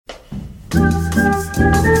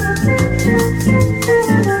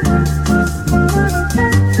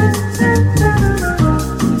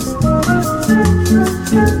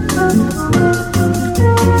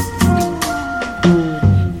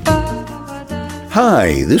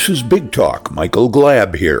Hi, this is Big Talk, Michael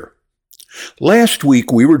Glab here. Last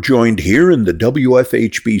week we were joined here in the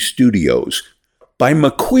WFHB studios by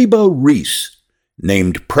Maqubè Reese,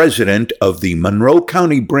 named president of the Monroe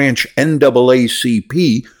County Branch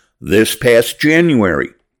NAACP this past January.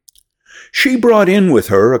 She brought in with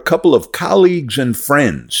her a couple of colleagues and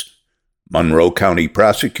friends, Monroe County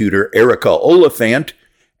Prosecutor Erika Oliphant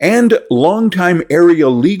and longtime area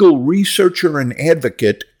legal researcher and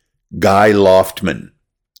advocate Guy Loftman.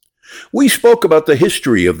 We spoke about the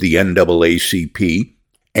history of the NAACP,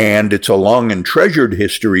 and it's a long and treasured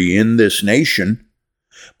history in this nation,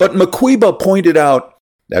 but Maqubè pointed out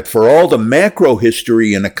that for all the macro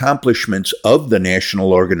history and accomplishments of the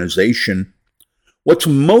national organization, what's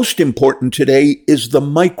most important today is the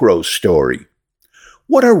micro story.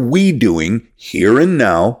 What are we doing here and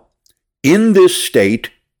now, in this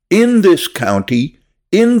state, in this county,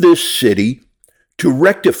 in this city, to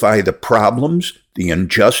rectify the problems, the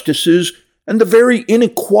injustices, and the very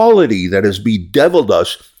inequality that has bedeviled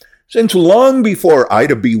us since long before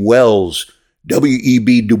Ida B. Wells,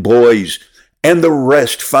 W.E.B. Du Bois, and the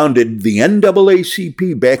rest founded the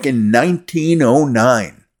NAACP back in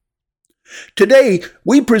 1909. Today,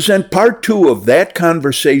 we present part 2 of that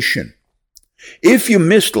conversation. If you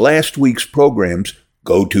missed last week's programs,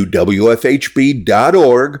 go to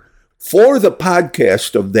WFHB.org for the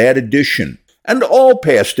podcast of that edition and all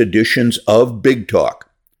past editions of Big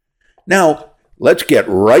Talk. Now, let's get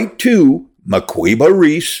right to Maqubè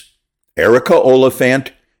Reese, Erika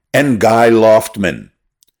Oliphant, and Guy Loftman.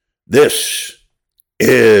 This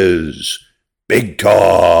is Big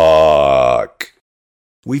Talk.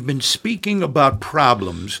 We've been speaking about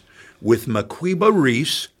problems with Maqubè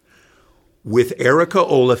Reese, with Erika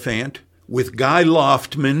Oliphant, with Guy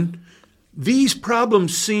Loftman. These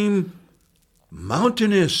problems seem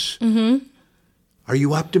mountainous. Mm-hmm. Are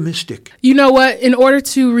you optimistic? You know what? In order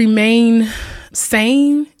to remain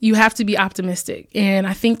sane, you have to be optimistic. And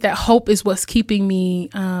I think that hope is what's keeping me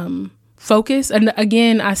focused. And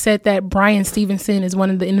again, I said that Brian Stevenson is one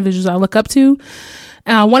of the individuals I look up to.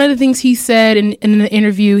 One of the things he said in the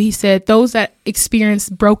interview, he said, those that experience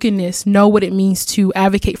brokenness know what it means to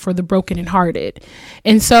advocate for the broken and hearted.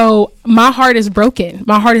 And so my heart is broken.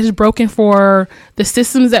 My heart is broken for the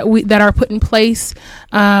systems that are put in place.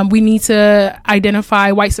 We need to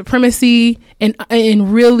identify white supremacy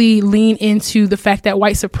and really lean into the fact that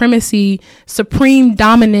white supremacy, supreme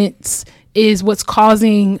dominance, is what's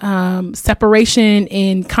causing separation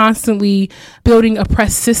and constantly building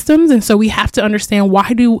oppressed systems. And so we have to understand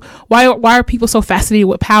why are people so fascinated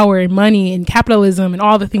with power and money and capitalism and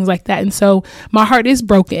all the things like that. And so my heart is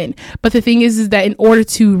broken. But the thing is that in order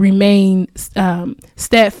to remain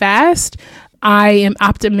steadfast, I am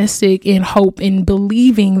optimistic in hope and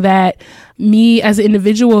believing that me as an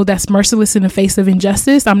individual that's merciless in the face of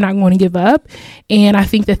injustice, I'm not going to give up. And I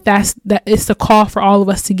think that it's a call for all of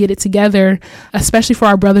us to get it together, especially for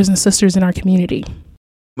our brothers and sisters in our community.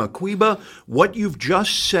 Maqubè, what you've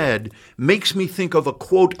just said makes me think of a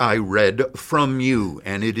quote I read from you,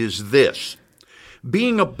 and it is this: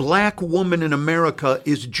 being a black woman in America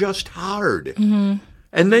is just hard. Mm-hmm.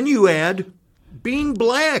 And then you add, being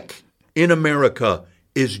black in America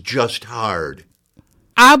is just hard.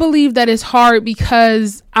 I believe that it's hard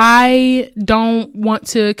because I don't want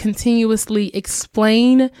to continuously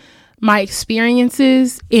explain my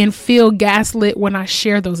experiences and feel gaslit when I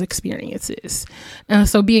share those experiences.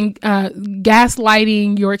 So being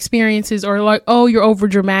gaslighting your experiences or like, oh, you're over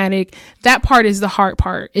dramatic. That part is the hard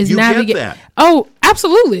part. Is navigate that. Oh,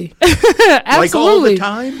 absolutely. Absolutely. Like all the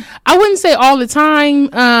time? I wouldn't say all the time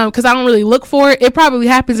because I don't really look for it. It probably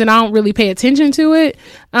happens and I don't really pay attention to it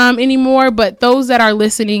anymore. But those that are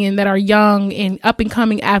listening and that are young and up and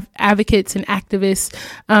coming advocates and activists,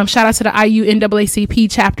 shout out to the IU NAACP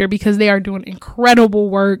chapter because they are doing incredible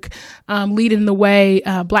work leading the way.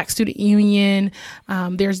 Black Student Union.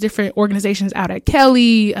 There's different organizations out at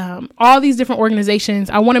Kelly, all these different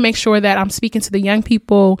organizations. I want to make sure that I'm speaking to the young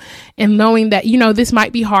people and knowing that, you know, this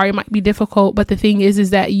might be hard, it might be difficult, but the thing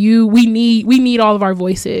is that we need all of our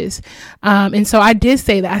voices. And so I did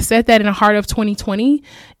say that. I said that in the heart of 2020,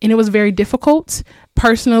 and it was very difficult.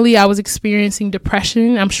 Personally, I was experiencing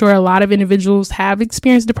depression. I'm sure a lot of individuals have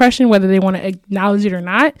experienced depression, whether they want to acknowledge it or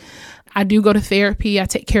not. I do go to therapy. I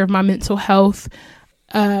take care of my mental health.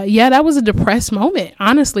 That was a depressed moment.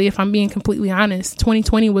 Honestly, if I'm being completely honest,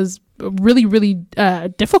 2020 was really, really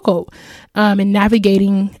difficult in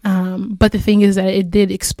navigating But the thing is that it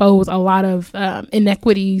did expose a lot of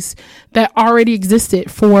inequities that already existed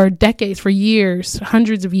for decades, for years,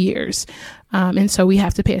 hundreds of years. And so we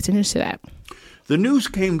have to pay attention to that. The news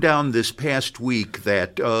came down this past week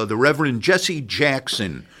that the Reverend Jesse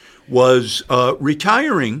Jackson was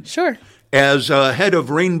retiring. Sure. As head of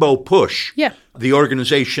Rainbow Push, the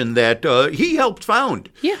organization that he helped found.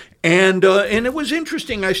 Yeah. And it was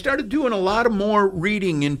interesting. I started doing a lot of more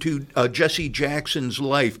reading into Jesse Jackson's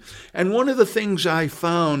life. And one of the things I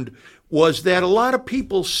found was that a lot of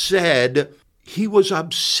people said he was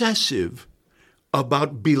obsessive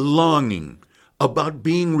about belonging, about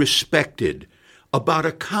being respected, about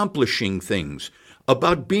accomplishing things,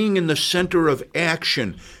 about being in the center of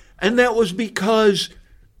action. And that was because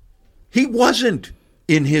he wasn't,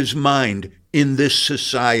 in his mind, in this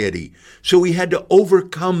society. So he had to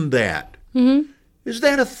overcome that. Mm-hmm. Is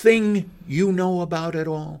that a thing you know about at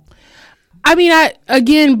all? I mean,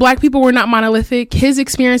 again, Black people were not monolithic. His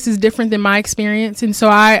experience is different than my experience. And so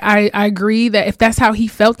I agree that if that's how he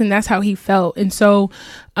felt, then that's how he felt. And so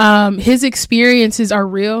his experiences are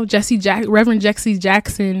real. Reverend Jesse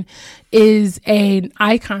Jackson is an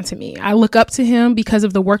icon to me. I look up to him because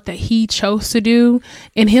of the work that he chose to do,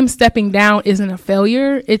 and him stepping down isn't a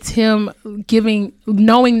failure. It's him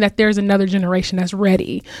knowing that there's another generation that's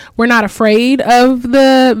ready. We're not afraid of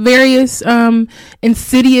the various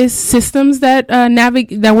insidious systems that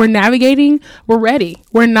we're navigating. We're ready.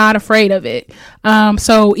 We're not afraid of it.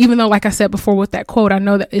 So even though, like I said before with that quote, I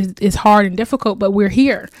know that it's hard and difficult, but we're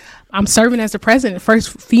here. I'm serving as the president,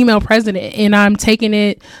 first female president, and I'm taking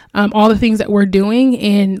it, all the things that we're doing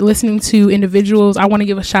and listening to individuals. I want to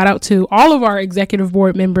give a shout out to all of our executive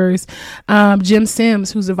board members, Jim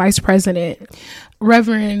Sims, who's the vice president,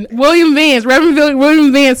 Reverend William Vance,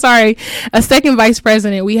 a second vice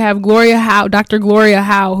president. We have Dr. Gloria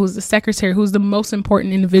Howe, who's the secretary, who's the most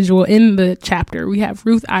important individual in the chapter. We have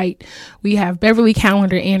Ruth Ite. We have Beverly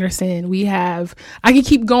Callender Anderson. I can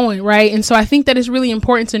keep going, right? And so I think that it's really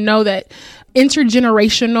important to know that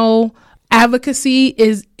intergenerational advocacy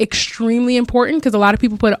is extremely important because a lot of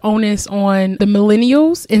people put an onus on the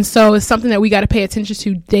millennials. And so it's something that we got to pay attention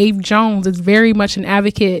to. Dave Jones is very much an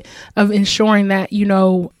advocate of ensuring that,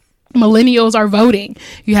 millennials are voting.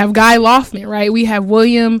 You have Guy Loftman, right? We have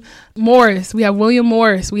William Morris. We have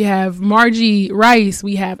Margie Rice.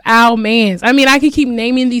 We have Al Mans. I mean, I could keep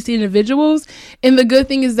naming these individuals. And the good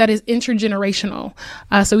thing is that it's intergenerational.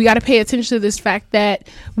 So we got to pay attention to this fact that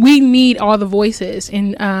we need all the voices.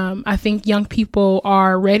 And I think young people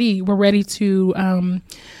are ready. We're ready to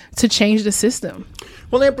change the system.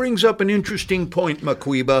 Well, that brings up an interesting point,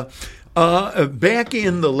 Maqubè. Back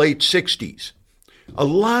in the late 60s, a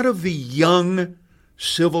lot of the young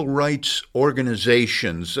civil rights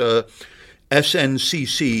organizations,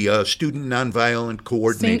 SNCC, Student Nonviolent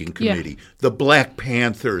Coordinating Committee, the Black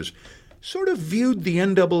Panthers, sort of viewed the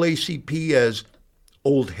NAACP as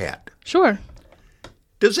old hat. Sure.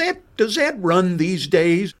 Does that run these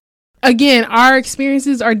days? Again, our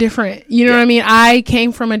experiences are different. You know what I mean? I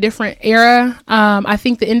came from a different era. I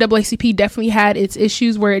think the NAACP definitely had its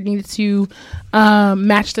issues where it needed to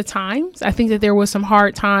match the times. I think that there was some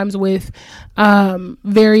hard times with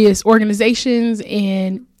various organizations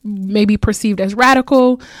and maybe perceived as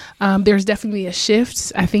radical. There's definitely a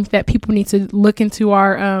shift. I think that people need to look into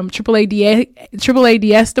our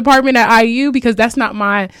AAADS department at IU because that's not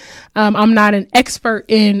I'm not an expert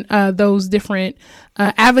in those different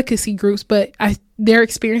advocacy groups, but their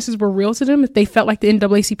experiences were real to them. If they felt like the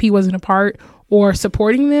NAACP wasn't a part or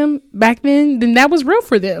supporting them back then that was real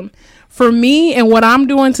for them. For me and what I'm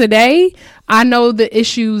doing today, I know the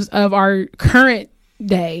issues of our current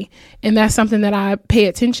day, and that's something that I pay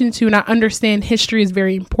attention to, and I understand history is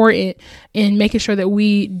very important in making sure that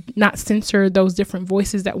we not censor those different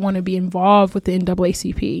voices that want to be involved with the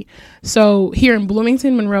NAACP. So here in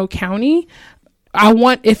Bloomington, Monroe County,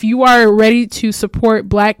 if you are ready to support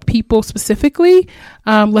Black people specifically,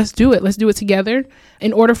 let's do it. Let's do it together.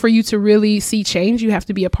 In order for you to really see change, you have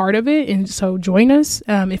to be a part of it. And so join us.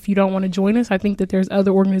 If you don't want to join us, I think that there's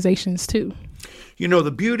other organizations too.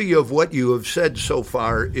 The beauty of what you have said so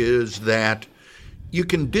far is that you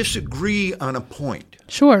can disagree on a point.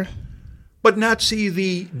 Sure. But not see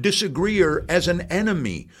the disagreeer as an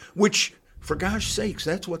enemy, which, for gosh sakes,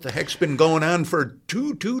 that's what the heck's been going on for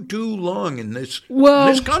too long in this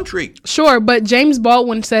country. Sure, but James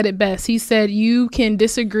Baldwin said it best. He said, you can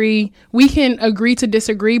disagree, we can agree to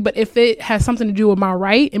disagree, but if it has something to do with my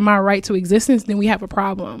right and my right to existence, then we have a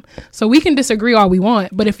problem. So we can disagree all we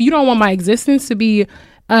want, but if you don't want my existence to be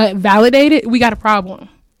validated, we got a problem.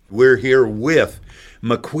 We're here with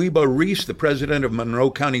Maqubè Reese, the president of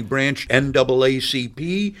Monroe County Branch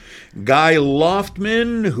NAACP, Guy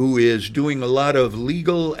Loftman, who is doing a lot of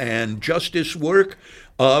legal and justice work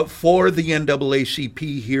for the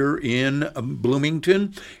NAACP here in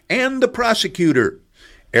Bloomington, and the prosecutor,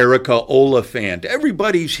 Erika Oliphant.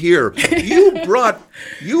 Everybody's here. You brought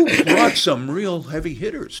some real heavy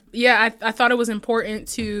hitters. Yeah, I thought it was important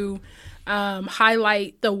to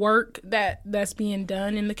highlight the work that's being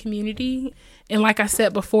done in the community. And like I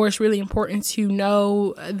said before, it's really important to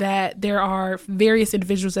know that there are various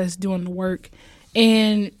individuals that's doing the work.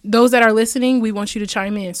 And those that are listening, we want you to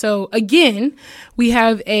chime in. So again, we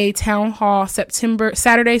have a town hall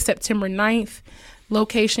Saturday, September 9th.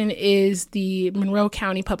 Location is the Monroe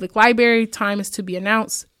County Public Library. Time is to be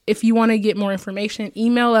announced. If you want to get more information,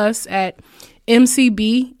 email us at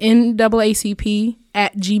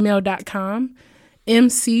mcbnaacp@gmail.com,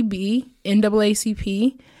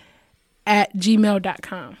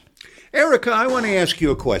 mcbnaacp@gmail.com. Erika, I want to ask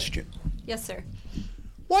you a question. Yes, sir.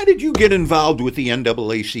 Why did you get involved with the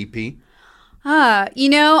NAACP?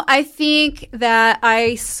 I think that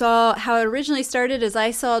I saw how it originally started is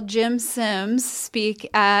I saw Jim Sims speak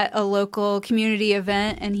at a local community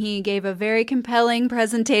event, and he gave a very compelling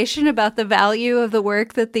presentation about the value of the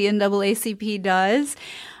work that the NAACP does.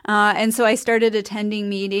 And so I started attending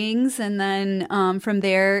meetings, and then from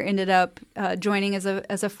there ended up joining as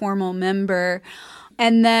a formal member.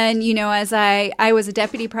 And then, as I was a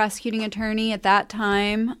deputy prosecuting attorney at that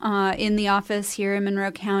time in the office here in Monroe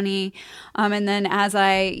County. And then as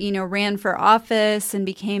I, ran for office and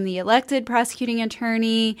became the elected prosecuting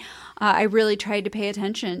attorney, I really tried to pay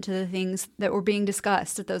attention to the things that were being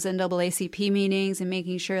discussed at those NAACP meetings and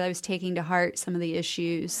making sure I was taking to heart some of the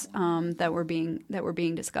issues that were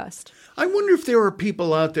being discussed. I wonder if there are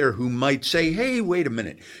people out there who might say, hey, wait a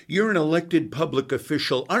minute, you're an elected public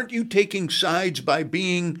official. Aren't you taking sides by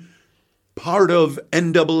being part of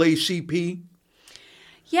NAACP?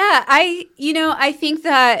 Yeah, I think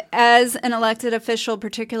that as an elected official,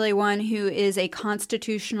 particularly one who is a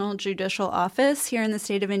constitutional judicial office here in the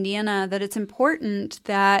state of Indiana, that it's important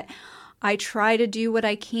that I try to do what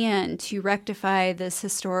I can to rectify this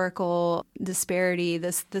historical disparity,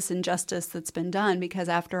 this injustice that's been done, because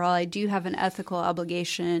after all, I do have an ethical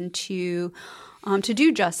obligation to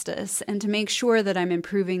do justice and to make sure that I'm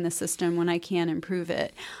improving the system when I can improve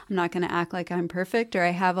it. I'm not going to act like I'm perfect or I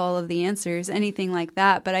have all of the answers, anything like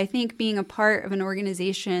that. But I think being a part of an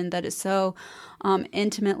organization that is so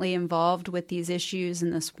intimately involved with these issues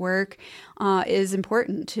and this work is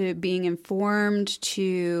important to being informed,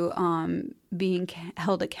 to being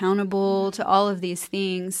held accountable, to all of these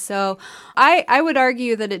things. So I would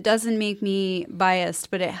argue that it doesn't make me biased,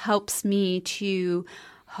 but it helps me to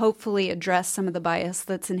hopefully address some of the bias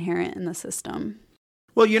that's inherent in the system.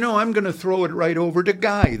 Well, I'm going to throw it right over to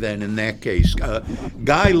Guy then in that case.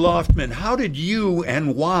 Guy Loftman, how did you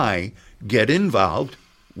and why get involved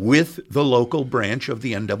with the local branch of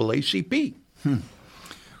the NAACP?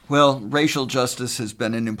 Well, racial justice has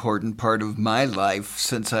been an important part of my life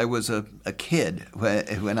since I was a kid.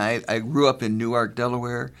 When I grew up in Newark,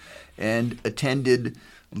 Delaware, and attended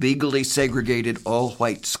legally segregated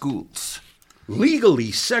all-white schools.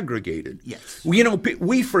 Legally segregated? Yes.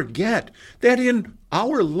 We forget that in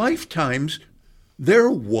our lifetimes there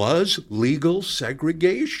was legal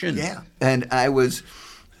segregation. Yeah, and I was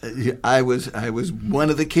one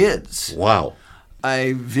of the kids. Wow.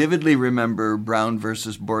 I vividly remember Brown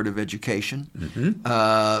versus Board of Education. Mm-hmm.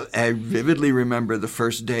 I vividly remember the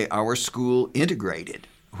first day our school integrated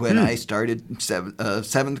when I started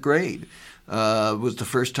seventh grade. Was the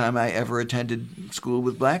first time I ever attended school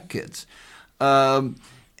with black kids. And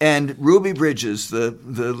Ruby Bridges, the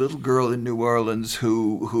little girl in New Orleans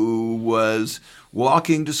who was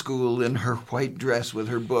walking to school in her white dress with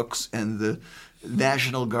her books and the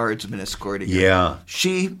National Guardsmen escorting her. Yeah.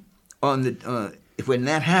 She, when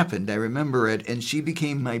that happened, I remember it, and she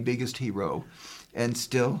became my biggest hero and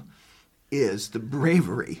still is, the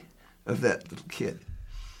bravery of that little kid.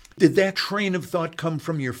 Did that train of thought come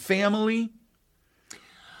from your family?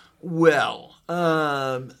 Well,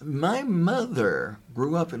 my mother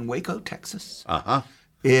grew up in Waco, Texas. Uh-huh.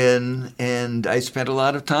 And I spent a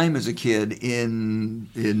lot of time as a kid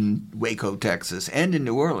in Waco, Texas, and in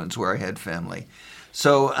New Orleans, where I had family.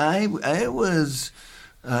 So I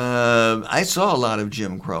saw a lot of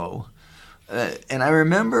Jim Crow. And I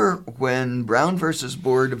remember when Brown versus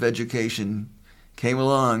Board of Education came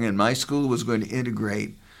along and my school was going to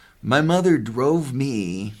integrate, my mother drove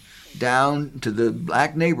me down to the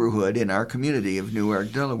black neighborhood in our community of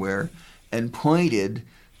Newark, Delaware, and pointed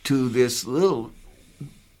to this little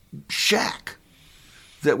shack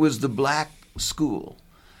that was the black school,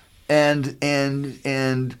 and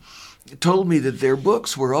told me that their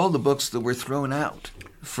books were all the books that were thrown out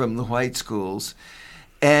from the white schools,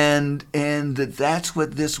 and that's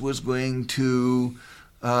what this was going to.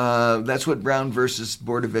 That's what Brown versus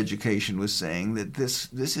Board of Education was saying, that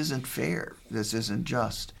this isn't fair. This isn't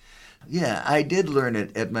just. Yeah, I did learn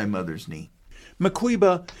it at my mother's knee.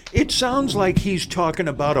 Maqubè, it sounds like he's talking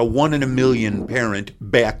about a 1 in a million parent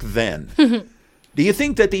back then. Do you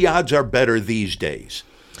think that the odds are better these days?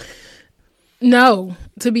 No,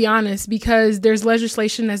 to be honest, because there's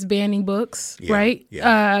legislation that's banning books, right?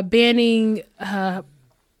 Yeah. Banning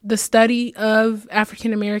the study of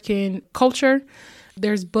African American culture.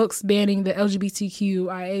 There's books banning the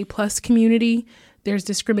LGBTQIA plus community. There's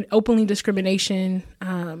openly discrimination,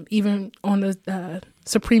 even on the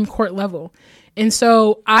Supreme Court level. And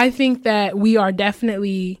so I think that we are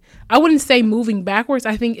definitely, I wouldn't say moving backwards.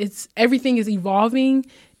 I think everything is evolving,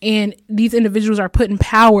 and these individuals are put in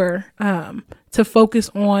power to focus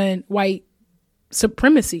on white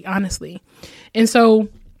supremacy, honestly. And so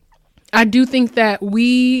I do think that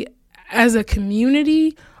we as a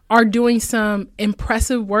community are doing some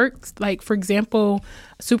impressive work. Like, for example,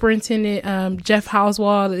 Superintendent Jeff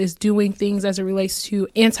Housewald is doing things as it relates to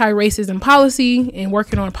anti-racism policy and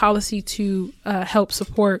working on policy to help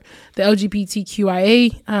support the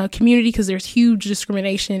LGBTQIA community, because there's huge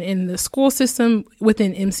discrimination in the school system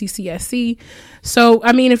within MCCSC. So,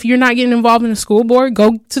 I mean, if you're not getting involved in the school board,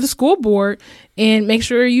 go to the school board and make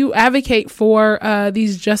sure you advocate for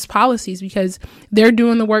these just policies, because they're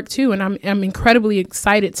doing the work too. And I'm incredibly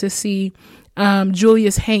excited to see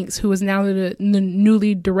Julius Hanks, who is now the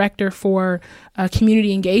newly director for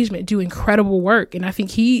community engagement, do incredible work. And I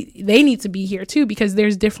think they need to be here too, because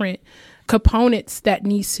there's different components that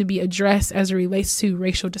needs to be addressed as it relates to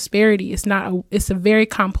racial disparity. It's a very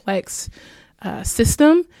complex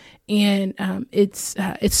system, and it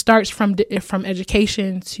starts from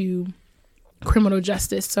education to criminal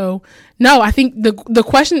justice. So no, I think the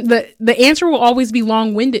question, the answer will always be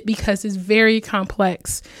long-winded because it's very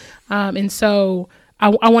complex. And so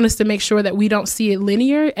I want us to make sure that we don't see it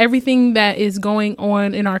linear. Everything that is going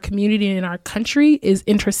on in our community and in our country is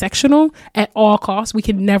intersectional at all costs. We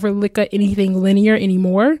can never look at anything linear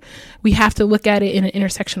anymore. We have to look at it in an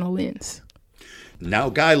intersectional lens. Now,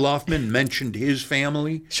 Guy Loftman mentioned his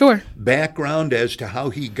family. Sure. Background as to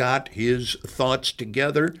how he got his thoughts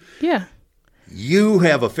together. Yeah. You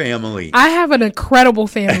have a family. I have an incredible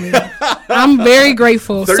family. I'm very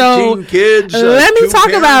grateful. 13 kids. Let me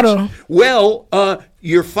talk about them. Well,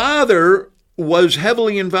 your father was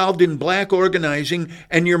heavily involved in black organizing,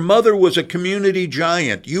 and your mother was a community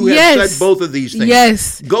giant. You have said both of these things.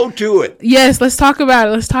 Yes. Go to it. Yes, let's talk about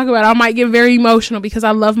it. I might get very emotional because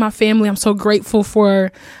I love my family. I'm so grateful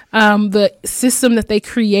for the system that they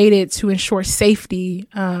created to ensure safety,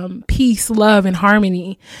 peace, love, and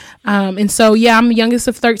harmony. And so, I'm the youngest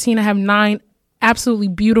of 13. I have 9 absolutely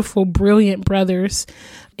beautiful, brilliant brothers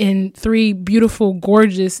and 3 beautiful,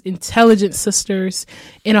 gorgeous, intelligent sisters,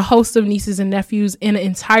 and a host of nieces and nephews, and an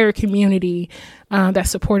entire community that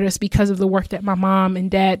supported us because of the work that my mom and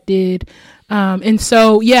dad did. And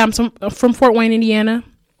so, I'm from Fort Wayne, Indiana.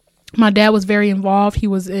 My dad was very involved. He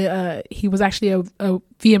was actually a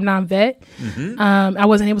Vietnam vet. Mm-hmm. I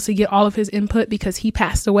wasn't able to get all of his input because he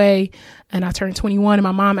passed away, and I turned 21. And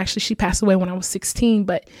my mom, she passed away when I was 16.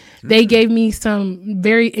 But they gave me some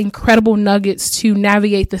very incredible nuggets to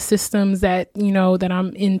navigate the systems that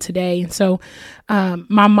I'm in today. And so,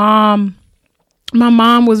 my mom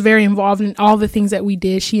was very involved in all the things that we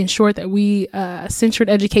did. She ensured that we centered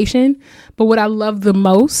education. But what I love the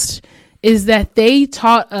most is that they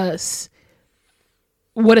taught us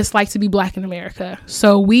what it's like to be Black in America.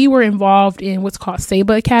 So we were involved in what's called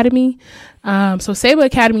SABA Academy. So SABA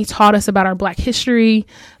Academy taught us about our Black history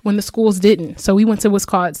when the schools didn't. So we went to what's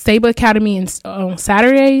called SABA Academy on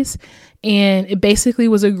Saturdays. And it basically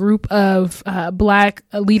was a group of Black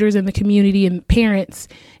leaders in the community and parents.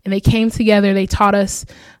 And they came together. They taught us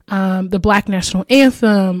the Black National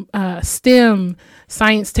Anthem, STEM,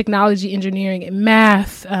 science, technology, engineering, and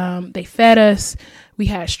math. They fed us. We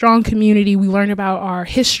had strong community. We learned about our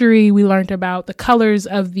history. We learned about the colors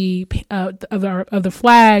of the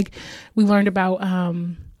flag. We learned about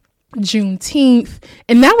Juneteenth.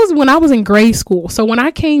 And that was when I was in grade school. So when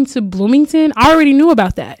I came to Bloomington, I already knew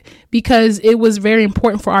about that because it was very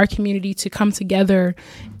important for our community to come together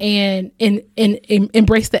and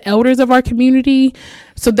embrace the elders of our community.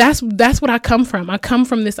 So that's what I come from. I come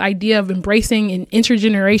from this idea of embracing an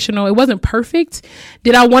intergenerational. It wasn't perfect.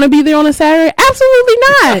 Did I want to be there on a Saturday? Absolutely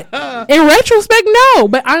not. In retrospect, no.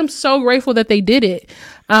 But I'm so grateful that they did it.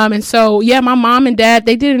 And so, yeah, my mom and dad,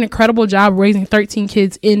 they did an incredible job raising 13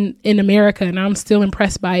 kids in America, and I'm still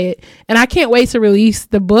impressed by it. And I can't wait to release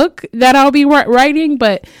the book that I'll be writing,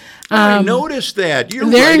 but I noticed that. They're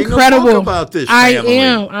writing incredible. A book about this family.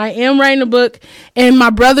 I am writing a book, and my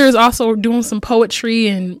brother is also doing some poetry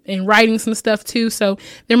and writing some stuff too. So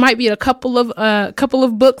there might be a couple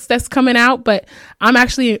of books that's coming out, but I'm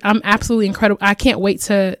absolutely incredible. I can't wait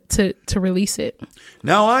to release it.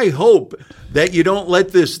 Now I hope that you don't let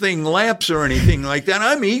this thing lapse or anything like that.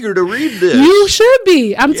 I'm eager to read this. You should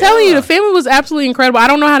be. I'm telling you, the family was absolutely incredible. I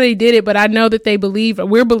don't know how they did it, but I know that they believe.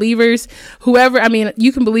 We're believers.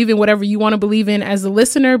 You can believe in whatever you want to believe in as a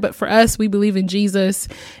listener, but for us, we believe in Jesus.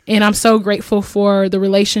 And I'm so grateful for the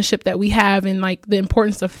relationship that we have and like the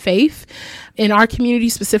importance of faith in our community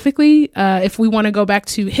specifically. If we want to go back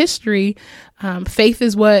to history, faith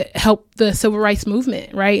is what helped the civil rights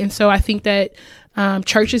movement, right? And so I think that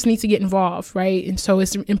churches need to get involved, right? And so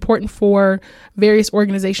it's important for various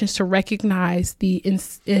organizations to recognize the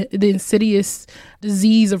insidious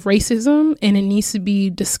disease of racism, and it needs to be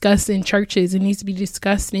discussed in churches. It needs to be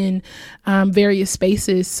discussed in various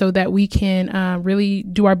spaces so that we can really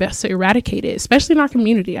do our best to eradicate it, especially in our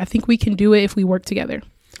community. I think we can do it if we work together.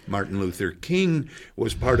 Martin Luther King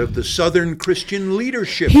was part of the Southern Christian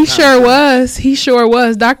Leadership He Conference. sure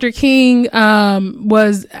was. Dr. King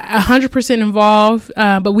was 100% involved,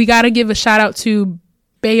 but we got to give a shout out to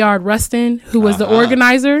Bayard Rustin, who was the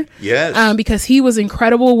organizer. Yes. Because he was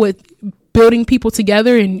incredible with building people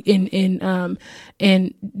together and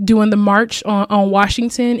doing the march on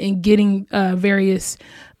Washington and getting various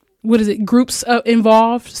groups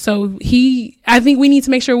involved. So I think we need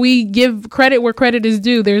to make sure we give credit where credit is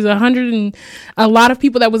due. There's a lot of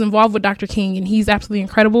people that was involved with Dr. King, and he's absolutely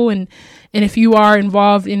incredible. And if you are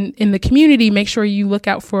involved in the community, make sure you look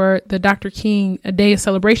out for the Dr. King A Day of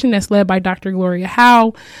Celebration that's led by Dr. Gloria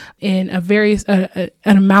Howe and an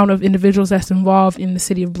amount of individuals that's involved in the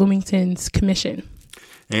city of Bloomington's commission.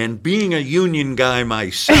 And being a union guy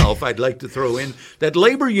myself, I'd like to throw in that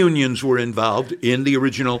labor unions were involved in the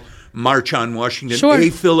original March on Washington. Sure. A.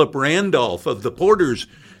 Philip Randolph of the Porters,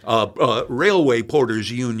 Railway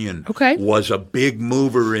Porters Union was a big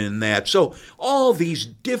mover in that. So all these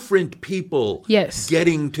different people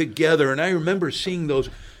getting together. And I remember seeing those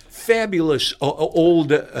fabulous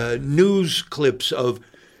old news clips of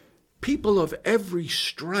people of every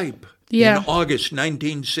stripe. In August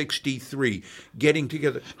 1963, getting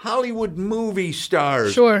together, Hollywood movie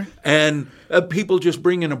stars, and people just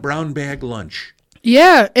bringing a brown bag lunch.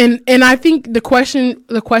 Yeah, and I think the question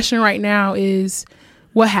right now is,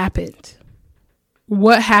 what happened?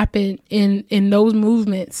 What happened in those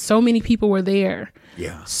movements? So many people were there.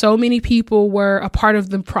 Yeah. So many people were a part of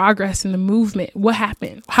the progress in the movement. What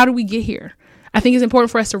happened? How did we get here? I think it's important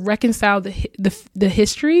for us to reconcile the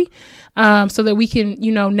history so that we can,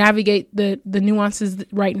 navigate the nuances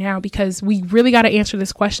right now, because we really got to answer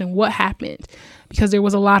this question, what happened? Because there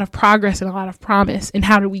was a lot of progress and a lot of promise, and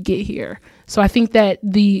how did we get here? So I think that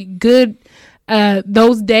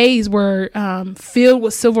those days were filled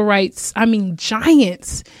with civil rights,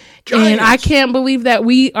 giants. And I can't believe that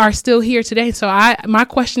we are still here today. So my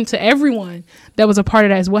question to everyone that was a part of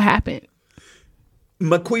that is, what happened?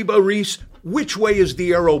 Maqubè Reese, which way is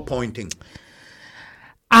the arrow pointing?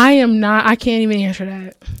 I can't even answer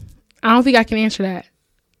that. I don't think I can answer that.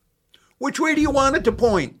 Which way do you want it to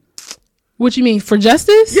point? What you mean, for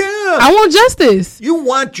justice? Yeah. I want justice. You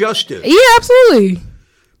want justice. Yeah, absolutely.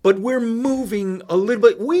 But we're moving a little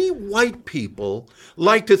bit. We white people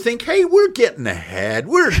like to think, hey, we're getting ahead.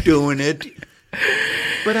 We're doing it.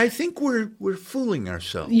 But I think we're fooling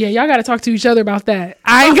ourselves. Yeah, y'all got to talk to each other about that.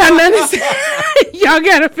 I ain't got nothing to say. Y'all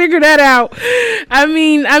got to figure that out. I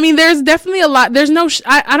mean, there's definitely a lot. There's no,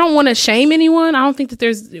 I don't want to shame anyone. I don't think that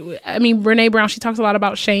Brené Brown, she talks a lot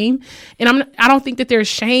about shame. And I don't think that there's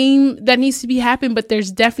shame that needs to be happened, but there's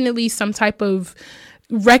definitely some type of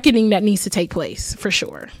reckoning that needs to take place, for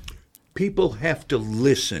sure. People have to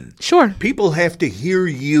listen. Sure. People have to hear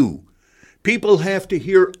you. People have to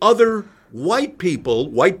hear other white people.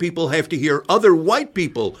 White people have to hear other white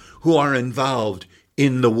people who are involved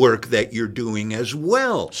in the work that you're doing as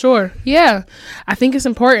well. Sure. Yeah. I think it's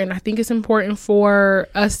important. I think it's important for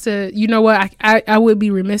us to, you know what, I would be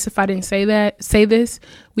remiss if I didn't say this.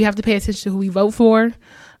 We have to pay attention to who we vote for.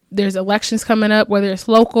 There's elections coming up, whether it's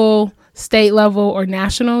local, state level, or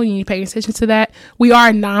national. You need to pay attention to that. We are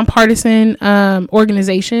a nonpartisan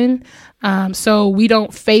organization. So we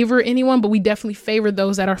don't favor anyone, but we definitely favor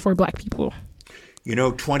those that are for Black people.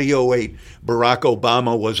 2008, Barack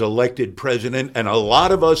Obama was elected president, and a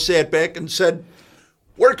lot of us sat back and said,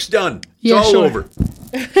 work's done. It's all over.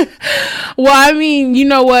 Well, I mean, you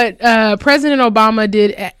know what? President Obama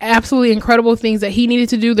did absolutely incredible things that he needed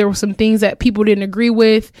to do. There were some things that people didn't agree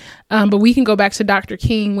with. But we can go back to Dr.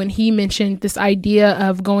 King when he mentioned this idea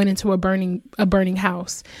of going into a burning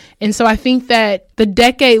house. And so I think that the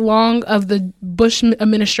decade long of the Bush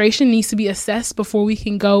administration needs to be assessed before we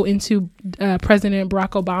can go into President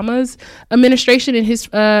Barack Obama's administration in his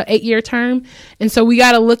 8-year term. And so we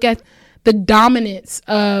got to look at the dominance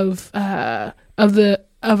of a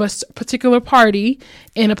particular party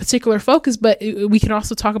and a particular focus, but we can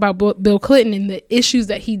also talk about Bill Clinton and the issues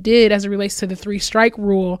that he did as it relates to the 3-strike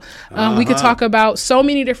rule. We could talk about so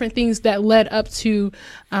many different things that led up to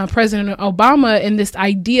President Obama and this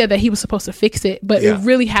idea that he was supposed to fix it, but it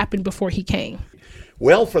really happened before he came.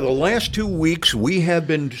 Well, for the last 2 weeks, we have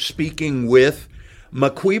been speaking with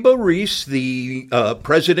Maqubè Reese, the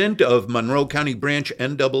president of Monroe County Branch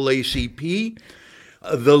NAACP,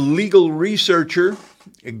 the legal researcher,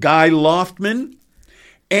 Guy Loftman,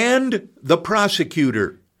 and the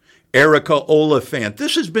prosecutor, Erika Oliphant.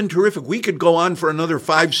 This has been terrific. We could go on for another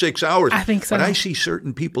 5-6 hours. I think so. But I see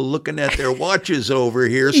certain people looking at their watches over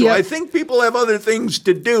here, so I think people have other things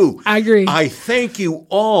to do. I agree. I thank you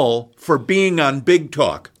all for being on Big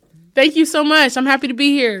Talk. Thank you so much. I'm happy to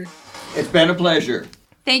be here. It's been a pleasure.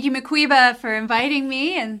 Thank you, Maqubè, for inviting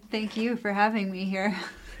me, and thank you for having me here.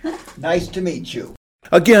 Nice to meet you.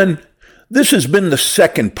 Again, this has been the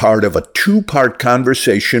second part of a 2-part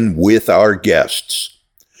conversation with our guests.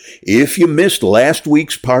 If you missed last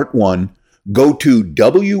week's part 1, go to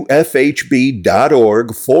wfhb.org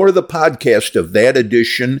for the podcast of that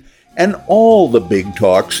edition and all the big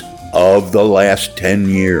talks of the last 10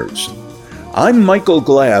 years. I'm Michael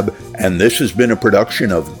Glab, and this has been a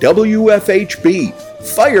production of WFHB,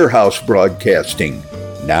 Firehouse Broadcasting,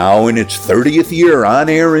 now in its 30th year on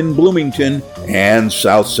air in Bloomington and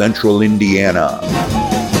South Central Indiana.